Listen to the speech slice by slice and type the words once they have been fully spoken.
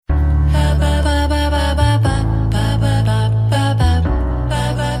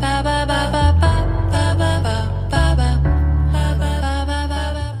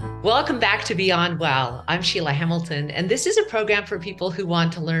Welcome back to Beyond Well. I'm Sheila Hamilton, and this is a program for people who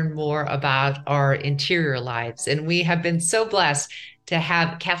want to learn more about our interior lives. And we have been so blessed to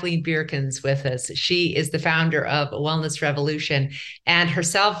have Cathleen Beerkins with us. She is the founder of Wellness Revolution and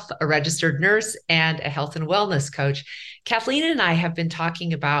herself a registered nurse and a health and wellness coach. Kathleen and I have been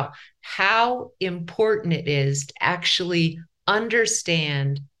talking about how important it is to actually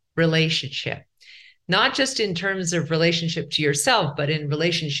understand relationship, not just in terms of relationship to yourself, but in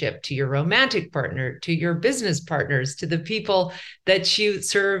relationship to your romantic partner, to your business partners, to the people that you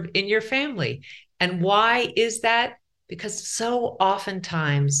serve in your family. And why is that? Because so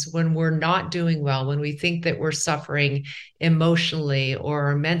oftentimes when we're not doing well, when we think that we're suffering emotionally or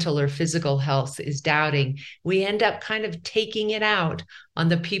our mental or physical health is doubting, we end up kind of taking it out on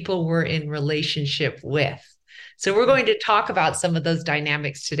the people we're in relationship with. So we're going to talk about some of those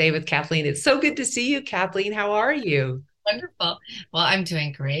dynamics today with Kathleen. It's so good to see you, Kathleen. How are you? Wonderful. Well, I'm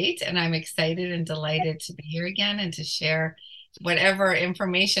doing great, and I'm excited and delighted to be here again and to share whatever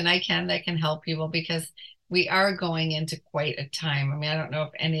information I can that can help people because we are going into quite a time. I mean, I don't know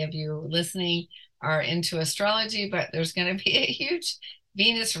if any of you listening are into astrology, but there's going to be a huge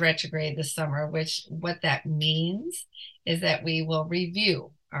Venus retrograde this summer, which what that means is that we will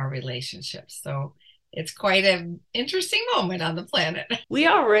review our relationships. So it's quite an interesting moment on the planet. We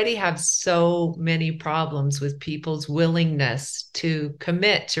already have so many problems with people's willingness to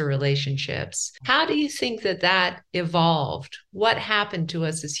commit to relationships. How do you think that that evolved? What happened to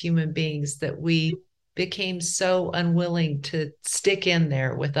us as human beings that we became so unwilling to stick in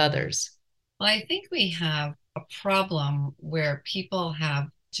there with others? Well, I think we have a problem where people have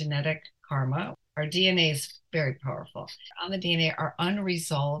genetic karma. Our DNA is very powerful. On the DNA are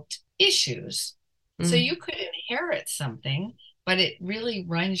unresolved issues. So Mm. you could inherit something, but it really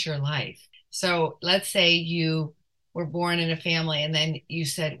runs your life. So let's say you were born in a family and then you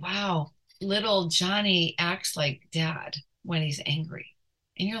said, wow, little Johnny acts like dad when he's angry.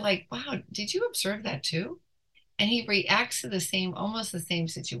 And you're like, wow, did you observe that too? And he reacts to the same, almost the same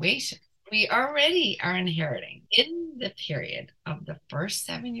situation. We already are inheriting in the period of the first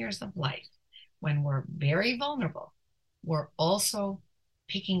 7 years of life when we're very vulnerable. We're also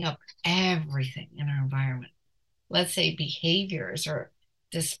picking up everything in our environment. Let's say behaviors or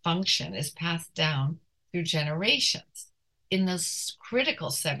dysfunction is passed down through generations. In those critical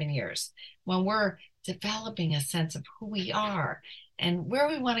 7 years, when we're developing a sense of who we are and where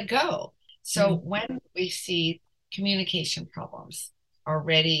we want to go. So Mm. when we see communication problems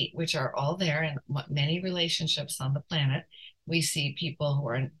already, which are all there in many relationships on the planet, we see people who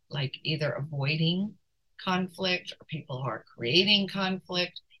are like either avoiding conflict or people who are creating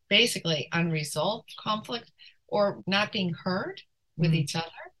conflict, basically unresolved conflict or not being heard with Mm. each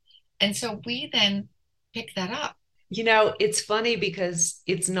other. And so we then pick that up. You know, it's funny because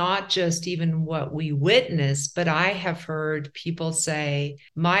it's not just even what we witness, but I have heard people say,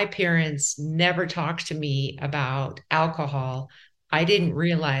 my parents never talked to me about alcohol. I didn't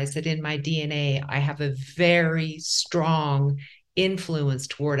realize that in my DNA, I have a very strong influence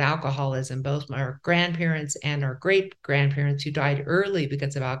toward alcoholism. Both my grandparents and our great grandparents, who died early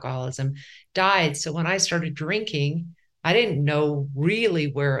because of alcoholism, died. So when I started drinking, I didn't know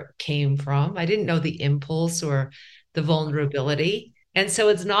really where it came from. I didn't know the impulse or the vulnerability. And so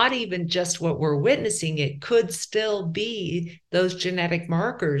it's not even just what we're witnessing, it could still be those genetic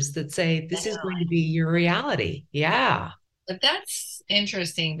markers that say this is going to be your reality. Yeah. But that's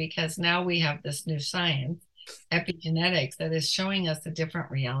interesting because now we have this new science, epigenetics, that is showing us a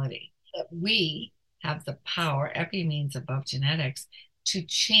different reality. That we have the power, epi means above genetics, to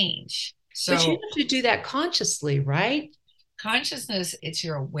change. But you So have to do that consciously, right? consciousness, it's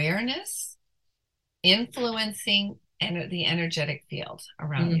your awareness influencing the energetic field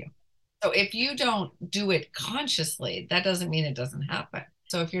around Mm. you. So if you don't do it consciously, that doesn't mean it doesn't happen.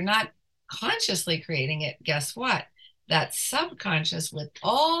 So if you're not consciously creating it, guess what? That subconscious with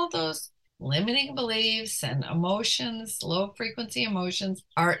all those limiting beliefs and emotions, low frequency emotions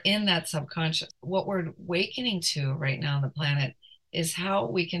are in that subconscious. What we're awakening to right now on the planet is how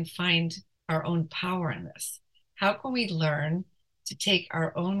we can find our own power in this. How can we learn to take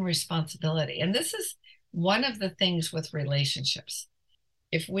our own responsibility? And this is one of the things with relationships.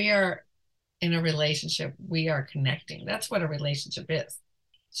 If we are in a relationship, we are connecting. That's what a relationship is.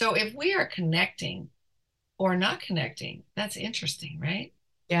 So if we are connecting or not connecting, that's interesting, right?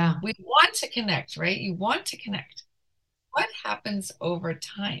 Yeah. We want to connect, right? You want to connect. What happens over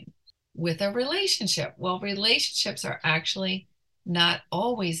time with a relationship? Well, relationships are actually not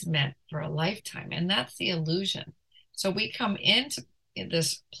always meant for a lifetime, and that's the illusion. So we come into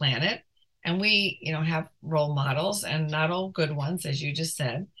this planet and we, have role models and not all good ones, as you just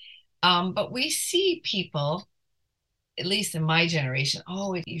said. But we see people, at least in my generation,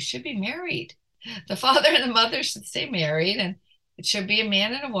 oh, you should be married. The father and the mother should stay married, and it should be a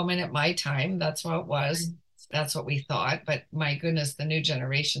man and a woman at my time. That's what it was. That's what we thought. But my goodness, the new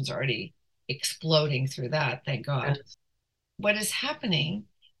generation's already exploding through that. Thank God. Yes. What is happening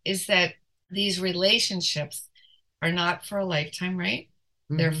is that these relationships are not for a lifetime, right?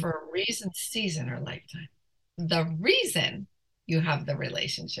 They're Mhm. for a reason, season, or lifetime. The reason you have the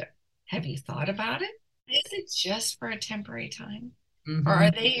relationship, have you thought about it? Is it just for a temporary time? Or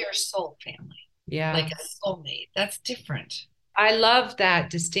are Mhm. they your soul family? Like Yeah. a soulmate? That's different. I love that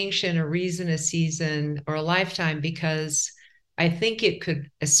distinction, a reason, a season, or a lifetime, because I think it could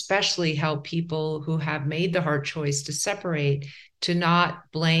especially help people who have made the hard choice to separate, to not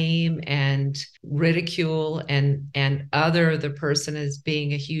blame and ridicule and other the person as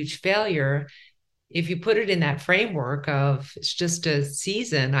being a huge failure. If you put it in that framework of it's just a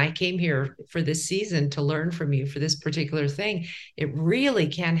season, I came here for this season to learn from you for this particular thing, it really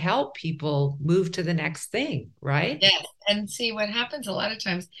can help people move to the next thing, right? Yes. And see, what happens a lot of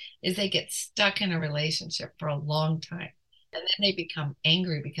times is they get stuck in a relationship for a long time. And then they become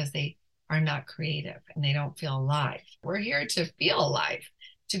angry because they are not creative and they don't feel alive. We're here to feel alive,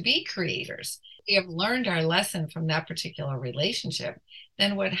 to be creators. We have learned our lesson from that particular relationship.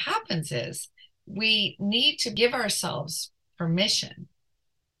 Then what happens is we need to give ourselves permission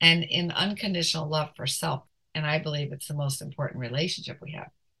and in unconditional love for self. And I believe it's the most important relationship we have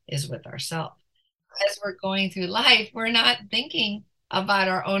is with ourselves. As we're going through life, we're not thinking about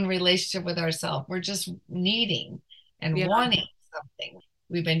our own relationship with ourselves. We're just needing and Yeah. wanting something.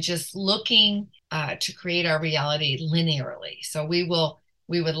 We've been just looking to create our reality linearly. So we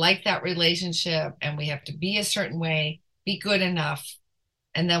would like that relationship, and we have to be a certain way, be good enough,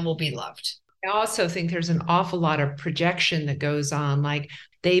 and then we'll be loved. I also think there's an awful lot of projection that goes on. Like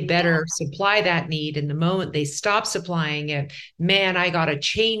they Yeah, better supply that need. And the moment they stop supplying it, man, I got to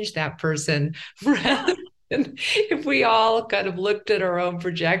change that person. yeah, Rather than if we all kind of looked at our own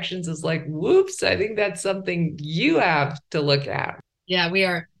projections as like, whoops, I think that's something you have to look at. yeah.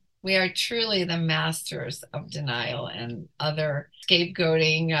 We are truly the masters of denial and other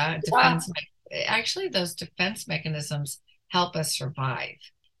scapegoating Yeah. defense. Actually, those defense mechanisms help us survive.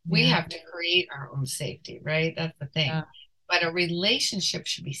 We Yeah. have to create our own safety, right? That's the thing. Yeah. But a relationship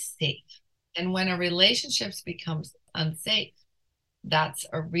should be safe. And when a relationship becomes unsafe, that's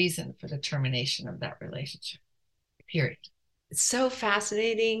a reason for the termination of that relationship, period. It's so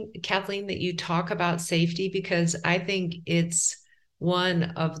fascinating, Kathleen, that you talk about safety because I think it's one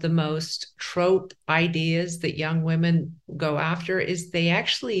of the most trope ideas that young women go after is they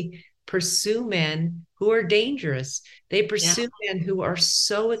actually pursue men who are dangerous. They Yeah. pursue men who are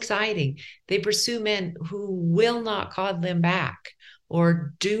so exciting. They pursue men who will not call them back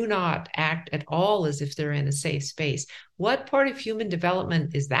or do not act at all as if they're in a safe space. What part of human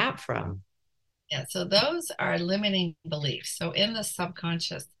development is that from? Yeah, so those are limiting beliefs. So in the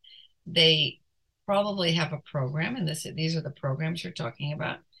subconscious, they probably have a program, and these are the programs you're talking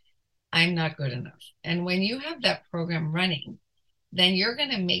about. I'm not good enough. And when you have that program running, then you're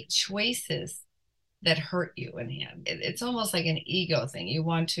going to make choices that hurt you in the end. It's almost like an ego thing. You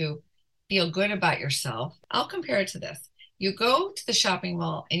want to feel good about yourself. I'll compare it to this. You go to the shopping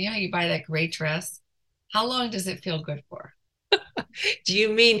mall and you know how you buy that great dress? How long does it feel good for? Do you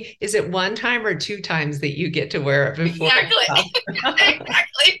mean, is it one time or two times that you get to wear it before it's Exactly. up?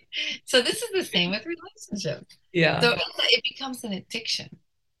 Exactly. So this is the same with relationships. Yeah. So it becomes an addiction.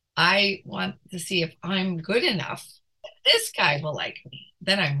 I want to see if I'm good enough. This guy will like me.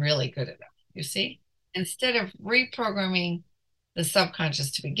 Then I'm really good enough. You see? Instead of reprogramming the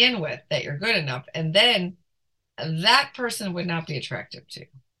subconscious to begin with that you're good enough, and then that person would not be attractive to.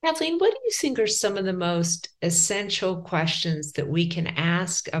 Kathleen, what do you think are some of the most essential questions that we can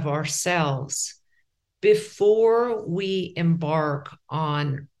ask of ourselves before we embark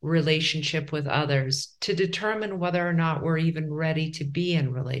on relationship with others to determine whether or not we're even ready to be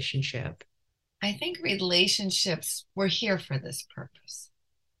in relationship? I think relationships, we're here for this purpose.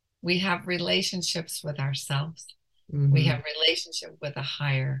 We have relationships with ourselves. We Mm-hmm. have relationship with a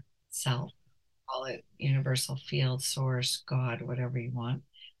higher self, call it universal field, source, God, whatever you want.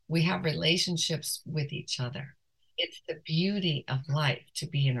 We have relationships with each other. It's the beauty of life to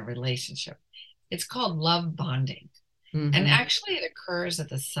be in a relationship. It's called love bonding. And Mm-hmm. actually, it occurs at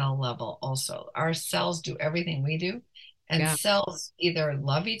the cell level also. Our cells do everything we do, and Yeah. cells either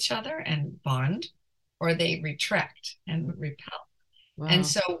love each other and bond, or they retract and repel. And Wow.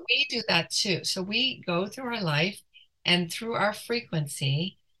 so we do that too. So we go through our life, and through our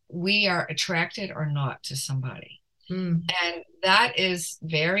frequency, we are attracted or not to somebody. Mm, And that is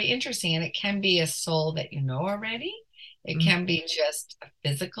very interesting. And it can be a soul that you know already. It mm, can be just a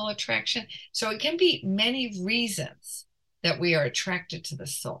physical attraction. So it can be many reasons that we are attracted to the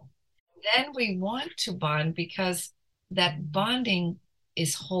soul. Then we want to bond because that bonding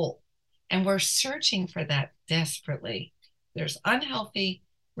is whole. And we're searching for that desperately. There's unhealthy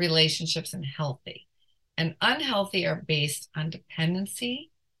relationships and healthy. And unhealthy are based on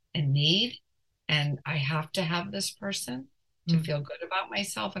dependency and need. And I have to have this person to mm, feel good about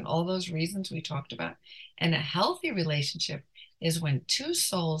myself and all those reasons we talked about. And a healthy relationship is when two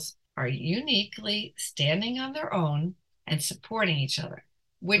souls are uniquely standing on their own and supporting each other,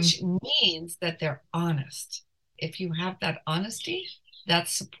 mm, which means that they're honest. If you have that honesty,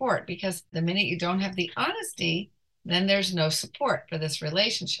 that's support, because the minute you don't have the honesty, then there's no support for this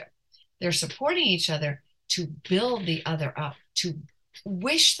relationship. They're supporting each other to build the other up, to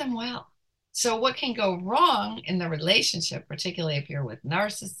wish them well. So, what can go wrong in the relationship, particularly if you're with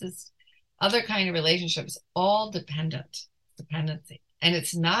narcissists, other kind of relationships, all dependency. And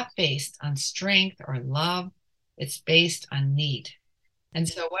it's not based on strength or love, it's based on need. And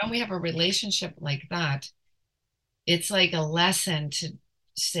so when we have a relationship like that, it's like a lesson to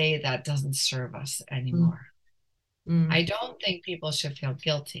say that doesn't serve us mm, anymore. I mm. don't think people should feel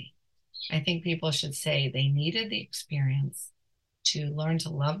guilty. I think people should say they needed the experience to learn to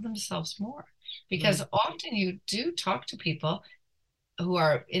love themselves more. Right. Because often you do talk to people who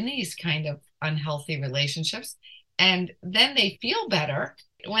are in these kind of unhealthy relationships, and then they feel better.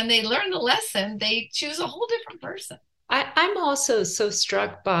 When they learn the lesson, they choose a whole different person. I'm also so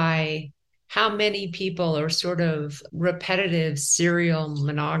struck by how many people are sort of repetitive serial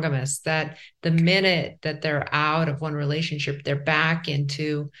monogamists that the minute that they're out of one relationship, they're back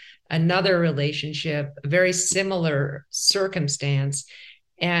into another relationship, a very similar circumstance.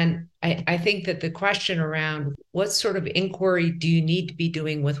 And I think that the question around what sort of inquiry do you need to be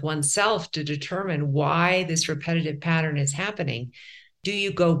doing with oneself to determine why this repetitive pattern is happening? Do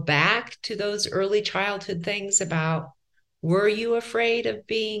you go back to those early childhood things about were you afraid of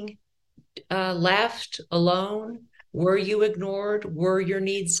being left alone? Were you ignored? Were your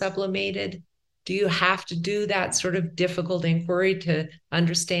needs sublimated? Do you have to do that sort of difficult inquiry to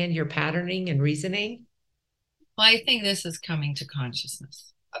understand your patterning and reasoning? Well, I think this is coming to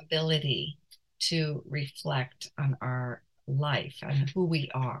consciousness, ability to reflect on our life and who we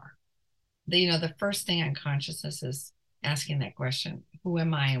are. The first thing on consciousness is asking that question, who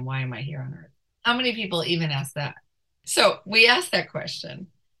am I and why am I here on earth? How many people even ask that? So we ask that question.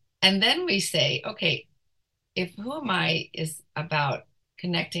 And then we say, okay, if who am I is about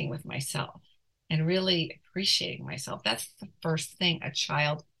connecting with myself and really appreciating myself, that's the first thing a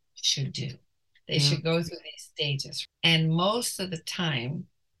child should do. They Yeah. should go through these stages. And most of the time,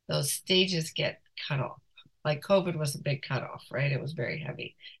 those stages get cut off. Like COVID was a big cutoff, right? It was very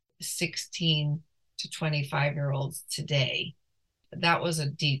heavy. 16 to 25-year-olds today, that was a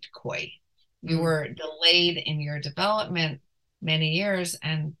decoy. You Mm, were delayed in your development many years,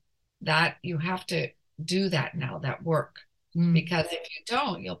 and that you have to do that now, that work. mm. Because if you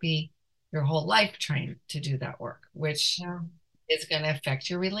don't, you'll be your whole life trained to do that work, which Yeah. is going to affect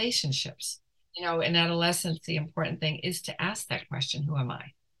your relationships. In adolescence, the important thing is to ask that question, who am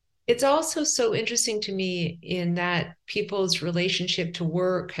I? It's also so interesting to me in that people's relationship to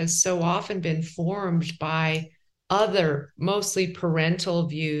work has so often been formed by other, mostly parental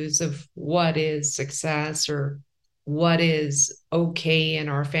views of what is success or what is okay in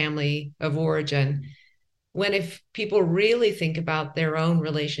our family of origin. When if people really think about their own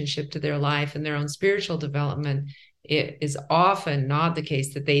relationship to their life and their own spiritual development, it is often not the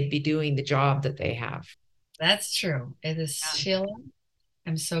case that they'd be doing the job that they have. That's true. It is, Yeah. Sheila.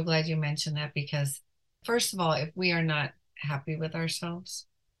 I'm so glad you mentioned that because, first of all, if we are not happy with ourselves,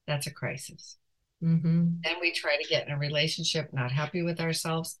 that's a crisis. Mm-hmm. Then we try to get in a relationship, not happy with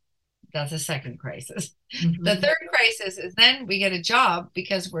ourselves. That's a second crisis. The Mm-hmm. third crisis is then we get a job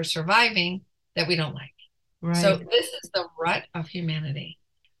because we're surviving that we don't like. So Right. this is the rut of humanity.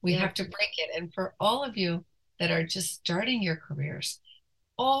 We Yeah. have to break it. And for all of you that are just starting your careers,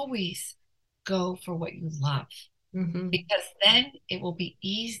 always go for what you love Mm-hmm. because then it will be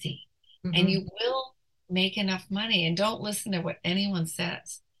easy and Mm-hmm. you will make enough money. And don't listen to what anyone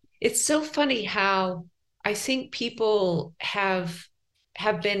says. It's so funny how I think people have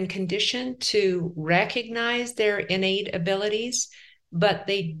been conditioned to recognize their innate abilities, but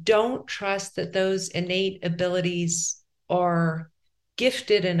they don't trust that those innate abilities are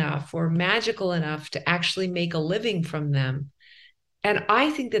gifted enough or magical enough to actually make a living from them. And I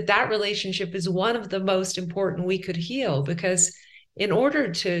think that that relationship is one of the most important we could heal because in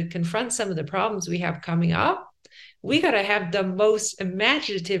order to confront some of the problems we have coming up, we got to have the most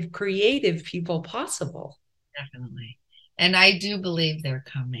imaginative, creative people possible. Definitely. And I do believe they're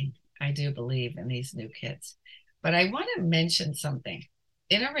coming. I do believe in these new kids. But I want to mention something.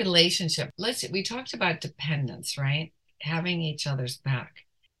 In a relationship, we talked about dependence, right? Having each other's back.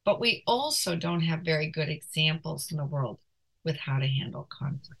 But we also don't have very good examples in the world with how to handle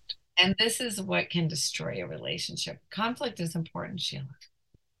conflict. And this is what can destroy a relationship. Conflict is important, Sheila.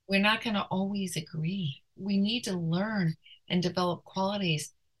 We're not going to always agree. We need to learn and develop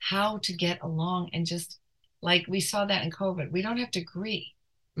qualities how to get along, and just like we saw that in COVID, we don't have to agree.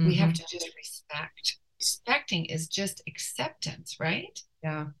 We have to just respect. Respecting is just acceptance, right?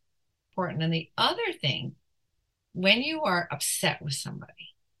 Yeah. Important. And the other thing, when you are upset with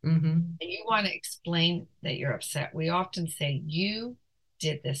somebody and you want to explain that you're upset, we often say, you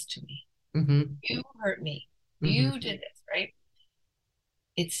did this to me. You hurt me. You did this, right?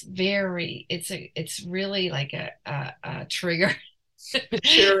 It's really like a trigger. It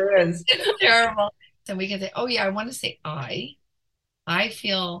sure is. It's terrible. So we can say, oh yeah, I want to say I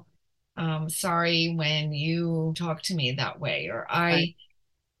feel sorry when you talk to me that way, or Right. I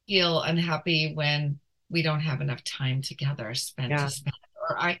feel unhappy when we don't have enough time together Yeah. spend,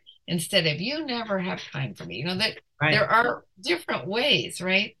 or I, instead of, you never have time for me, that Right. there are different ways,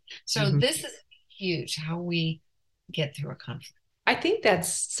 right? So this is huge, how we get through a conflict. I think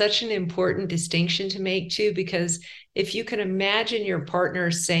that's such an important distinction to make too, because if you can imagine your partner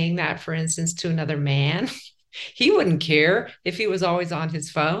saying that, for instance, to another man, he wouldn't care if he was always on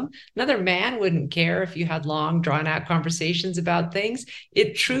his phone. Another man wouldn't care if you had long, drawn out conversations about things.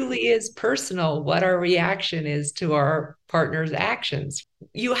 It truly is personal what our reaction is to our partner's actions.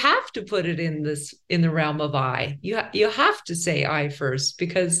 You have to put it in the realm of I. You have to say I first,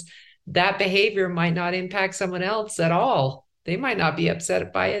 because that behavior might not impact someone else at all. They might not be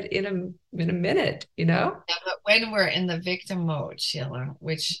upset by it in a minute, you know? Yeah, but when we're in the victim mode, Sheila,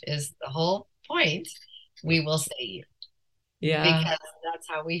 which is the whole point, we will say you, Yeah. because that's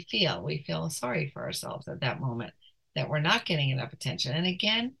how we feel. We feel sorry for ourselves at that moment, that we're not getting enough attention. And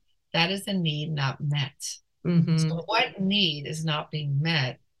again, that is a need not met. So what need is not being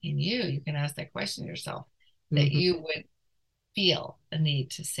met in you? You can ask that question yourself, that you would feel a need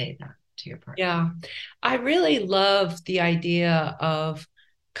to say that to your partner. Yeah. I really love the idea of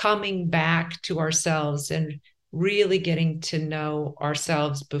coming back to ourselves and really getting to know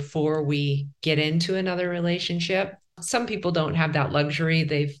ourselves before we get into another relationship. Some people don't have that luxury.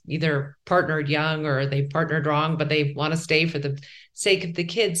 They've either partnered young or they partnered wrong, but they want to stay for the sake of the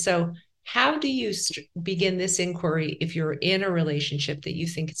kids. So, how do you begin this inquiry if you're in a relationship that you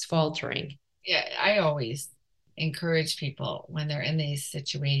think is faltering? Yeah, I always encourage people when they're in these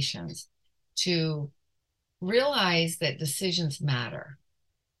situations to realize that decisions matter.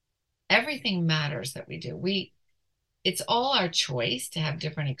 Everything matters that we do. It's all our choice to have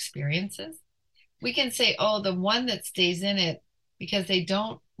different experiences. We can say, oh, the one that stays in it because they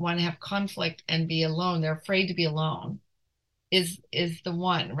don't want to have conflict and be alone, they're afraid to be alone, is the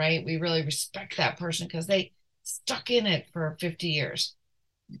one, right? We really respect that person because they stuck in it for 50 years.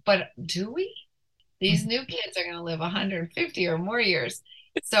 But do we? These new kids are going to live 150 or more years.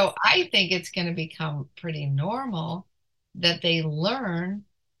 So I think it's going to become pretty normal that they learn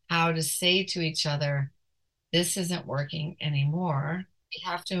how to say to each other, this isn't working anymore. We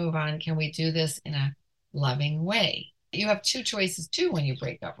have to move on. Can we do this in a loving way? You have two choices too when you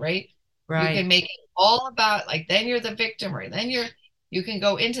break up, right? You Right. can make it all about, like, then you're the victim, or then you can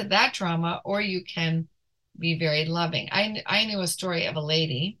go into that drama, or you can be very loving. I knew a story of a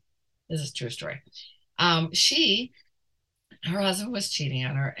lady. This is a true story. Her husband was cheating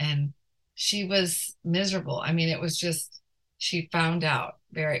on her, and she was miserable. I mean, it was just, she found out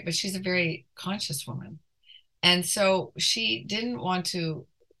but she's a very conscious woman. And so she didn't want to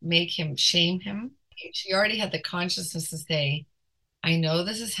make him, shame him. She already had the consciousness to say, I know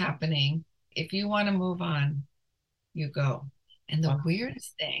this is happening. If you want to move on, you go. And the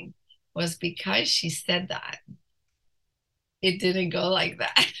weirdest thing was, because she said that, it didn't go like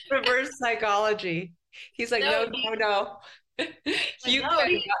that. Reverse psychology. He's like, no, no, no.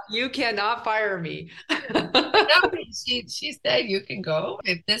 You cannot fire me. No, she said, you can go.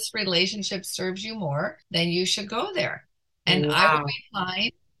 If this relationship serves you more, then you should go there. And I will Wow. be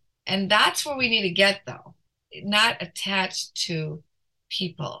fine. And that's where we need to get, though, not attached to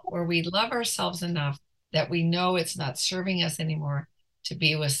people, where we love ourselves enough that we know it's not serving us anymore to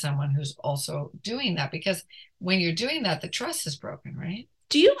be with someone who's also doing that. Because when you're doing that, the trust is broken, right?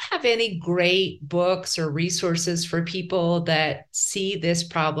 Do you have any great books or resources for people that see this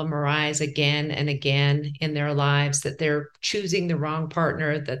problem arise again and again in their lives, that they're choosing the wrong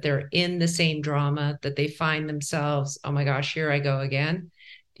partner, that they're in the same drama, that they find themselves, oh my gosh, here I go again?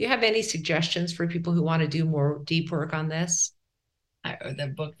 Do you have any suggestions for people who want to do more deep work on this?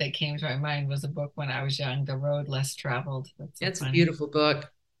 The book that came to my mind was a book when I was young, The Road Less Traveled. That's so It's a funny. beautiful book.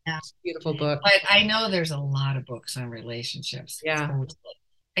 Yeah. It's a beautiful book. But I know there's a lot of books on relationships. Yeah. Totally.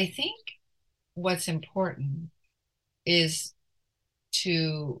 I think what's important is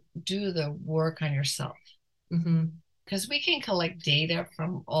to do the work on yourself Mm-hmm. because we can collect data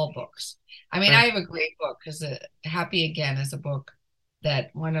from all books. I mean, Right. I have a great book because Happy Again is a book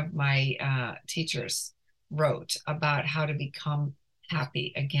that one of my teachers wrote about how to become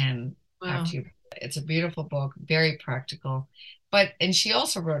happy again Wow. after you. It's a beautiful book, very practical. And she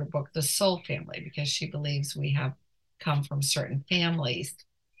also wrote a book, The Soul Family, because she believes we have come from certain families.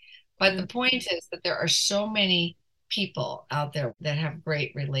 But Yeah. the point is that there are so many people out there that have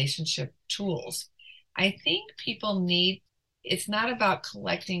great relationship tools. I think people need, it's not about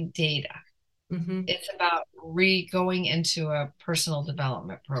collecting data. Mm-hmm. It's about going into a personal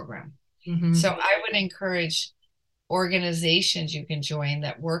development program. So Mm-hmm. I would encourage organizations you can join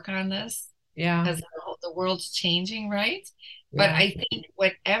that work on this Yeah. because the world's changing, right? But Yeah. I think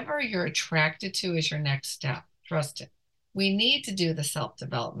whatever you're attracted to is your next step. Trust it. We need to do the self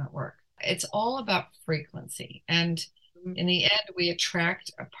development work. It's all about frequency. And Mhm. in the end, we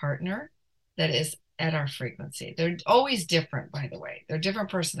attract a partner that is at our frequency. They're always different, by the way. They're different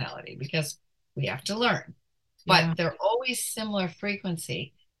personality because we have to learn, but Yeah. they're always similar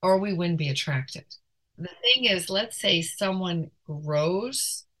frequency, or we wouldn't be attracted. The thing is, let's say someone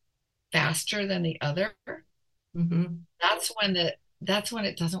grows faster than the other, Mm-hmm. that's when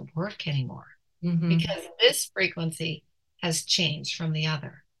it doesn't work anymore Mm-hmm. because this frequency has changed from the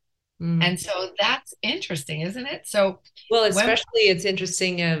other. Mm. And so that's interesting, isn't it? So Well, when especially it's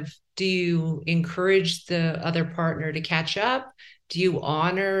interesting of do you encourage the other partner to catch up? Do you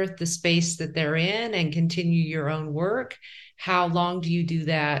honor the space that they're in and continue your own work? How long do you do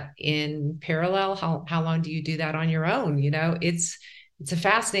that in parallel? How long do you do that on your own? It's a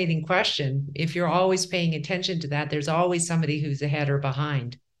fascinating question. If you're always paying attention to that, there's always somebody who's ahead or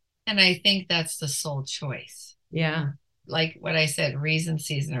behind. and I think that's the soul choice. Yeah. Like what I said, reason,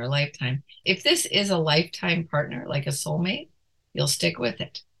 season, or lifetime. If this is a lifetime partner, like a soulmate, you'll stick with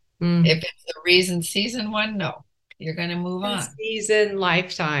it. If Mm. it's the reason, season one, no, you're going to move And on. season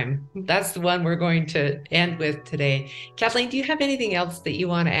lifetime. That's the one we're going to end with today. Kathleen, do you have anything else that you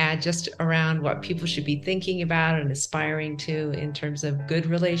want to add just around what people should be thinking about and aspiring to in terms of good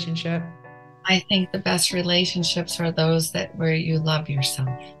relationship? I think the best relationships are those that where you love yourself,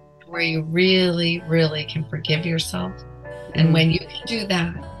 where you really, really can forgive yourself. And Mm, when you can do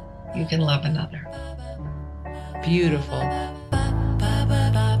that, you can love another. beautiful.